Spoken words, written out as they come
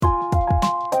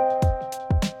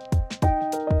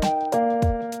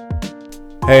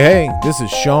Hey, this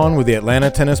is Sean with the Atlanta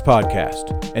Tennis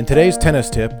Podcast, and today's tennis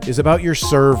tip is about your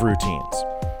serve routines.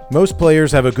 Most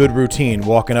players have a good routine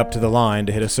walking up to the line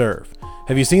to hit a serve.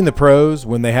 Have you seen the pros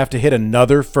when they have to hit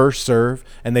another first serve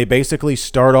and they basically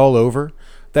start all over?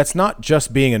 That's not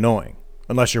just being annoying,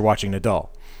 unless you're watching Nadal.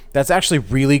 That's actually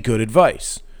really good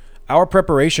advice. Our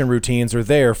preparation routines are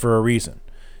there for a reason.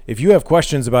 If you have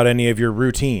questions about any of your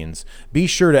routines, be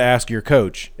sure to ask your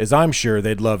coach, as I'm sure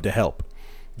they'd love to help.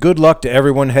 Good luck to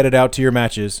everyone headed out to your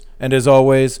matches, and as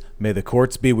always, may the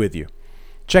courts be with you.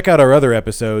 Check out our other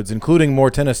episodes, including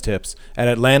more tennis tips, at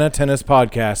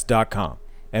atlantatennispodcast.com.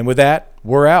 And with that,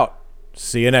 we're out.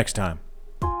 See you next time.